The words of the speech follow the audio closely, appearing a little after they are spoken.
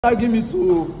Tagging me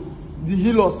to the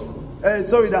healers,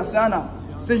 sorry, the Sienna,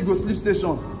 say you go sleep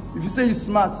station. If you say you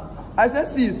smart, I said,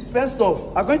 see it. First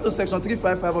off, according to section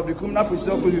 355 of the criminal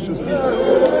procedure code, you should sleep.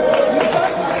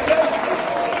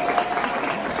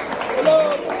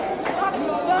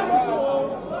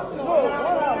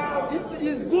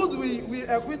 It's good we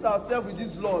equip ourselves with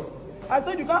these laws. I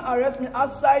said you can't arrest me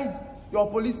outside your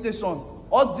police station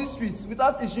or districts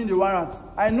without issuing the warrant.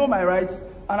 I know my rights,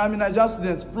 and I'm a Nigerian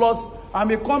student. Plus, I'm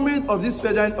a comrade of this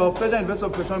Federal University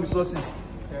of Petroleum Resources.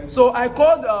 Okay. So I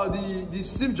called the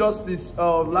Chief Justice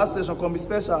last session, comr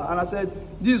special, and I said,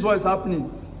 this is what is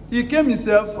happening. He came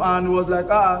himself and was like,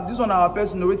 this one our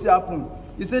person, what's happened?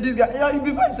 He said, this guy, yeah,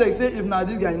 before he said, if now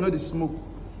this guy, you know the smoke,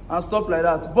 and stuff like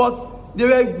that. But they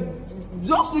were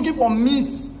just looking for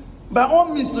means, by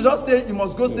all means, to just say, you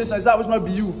must go station. He said, I wish not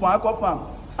be you, for Anchor Farm.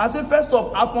 I said, first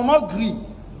off, I will not agree.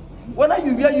 Whether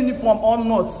you wear uniform or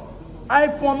not, I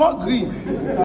will not agree.